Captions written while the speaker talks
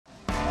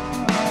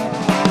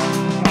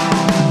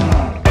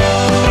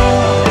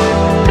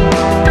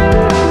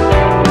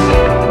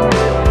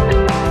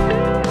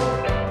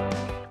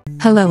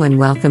Hello and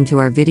welcome to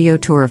our video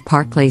tour of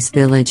Parkplace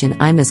Village in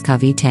IMUS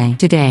CAVITE.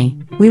 Today,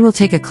 we will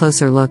take a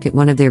closer look at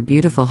one of their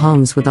beautiful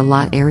homes with a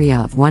lot area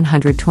of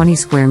 120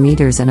 square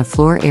meters and a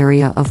floor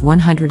area of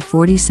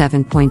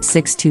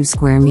 147.62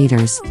 square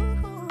meters.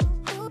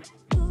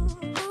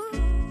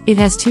 It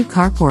has two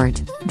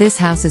carport. This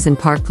house is in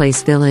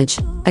Parkplace Village,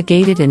 a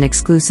gated and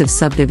exclusive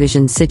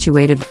subdivision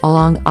situated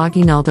along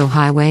Aguinaldo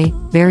Highway,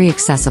 very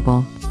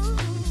accessible.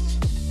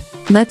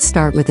 Let's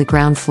start with the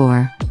ground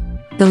floor.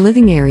 The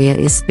living area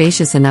is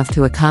spacious enough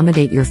to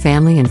accommodate your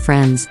family and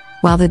friends,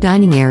 while the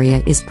dining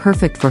area is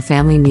perfect for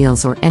family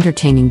meals or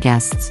entertaining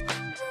guests.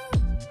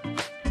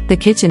 The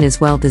kitchen is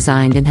well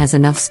designed and has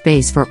enough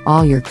space for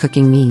all your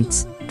cooking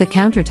needs. The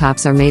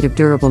countertops are made of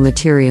durable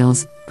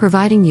materials,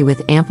 providing you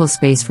with ample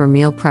space for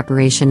meal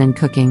preparation and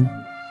cooking.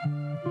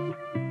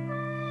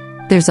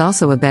 There's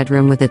also a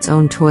bedroom with its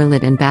own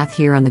toilet and bath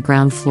here on the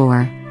ground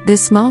floor.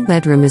 This small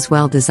bedroom is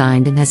well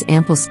designed and has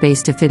ample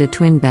space to fit a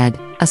twin bed,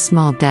 a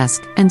small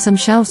desk, and some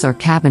shelves or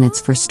cabinets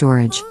for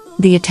storage.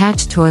 The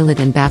attached toilet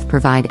and bath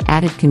provide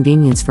added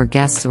convenience for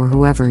guests or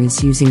whoever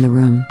is using the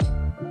room.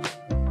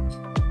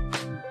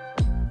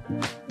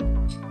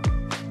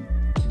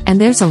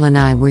 And there's a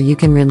lanai where you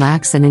can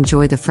relax and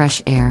enjoy the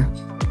fresh air.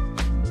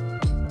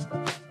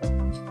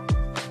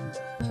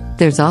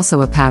 There's also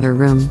a powder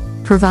room,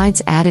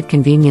 provides added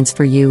convenience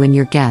for you and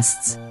your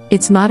guests.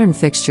 Its modern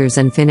fixtures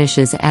and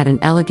finishes add an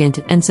elegant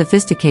and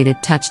sophisticated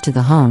touch to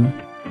the home.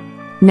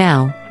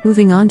 Now,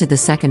 moving on to the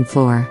second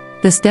floor,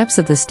 the steps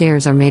of the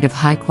stairs are made of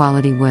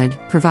high-quality wood,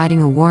 providing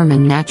a warm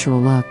and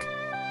natural look.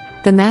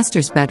 The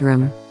master's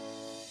bedroom.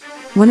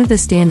 One of the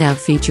standout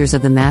features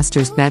of the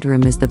master's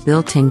bedroom is the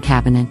built-in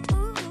cabinet.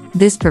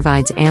 This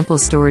provides ample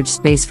storage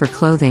space for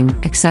clothing,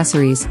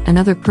 accessories, and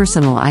other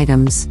personal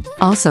items.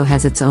 Also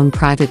has its own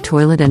private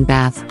toilet and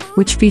bath,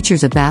 which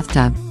features a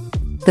bathtub.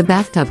 The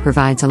bathtub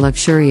provides a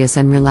luxurious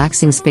and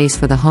relaxing space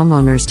for the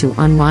homeowners to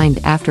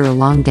unwind after a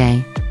long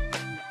day.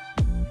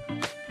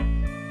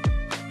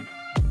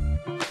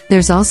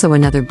 There's also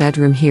another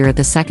bedroom here at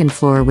the second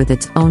floor with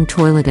its own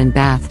toilet and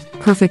bath,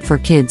 perfect for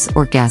kids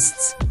or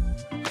guests.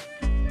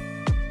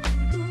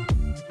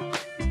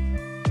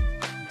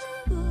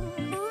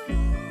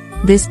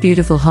 This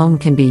beautiful home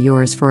can be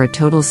yours for a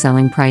total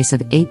selling price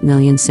of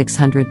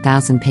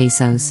 8,600,000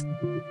 pesos.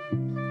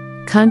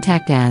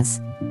 Contact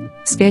us.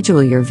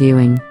 Schedule your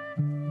viewing.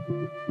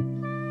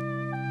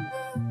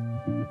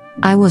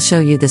 I will show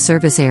you the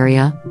service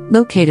area,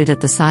 located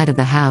at the side of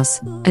the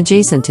house,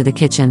 adjacent to the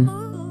kitchen.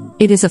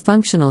 It is a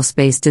functional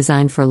space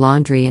designed for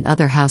laundry and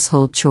other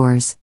household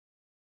chores.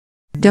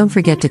 Don't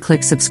forget to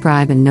click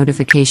subscribe and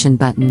notification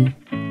button.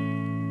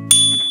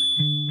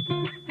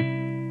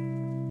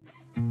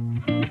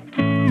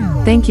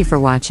 Thank you for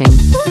watching.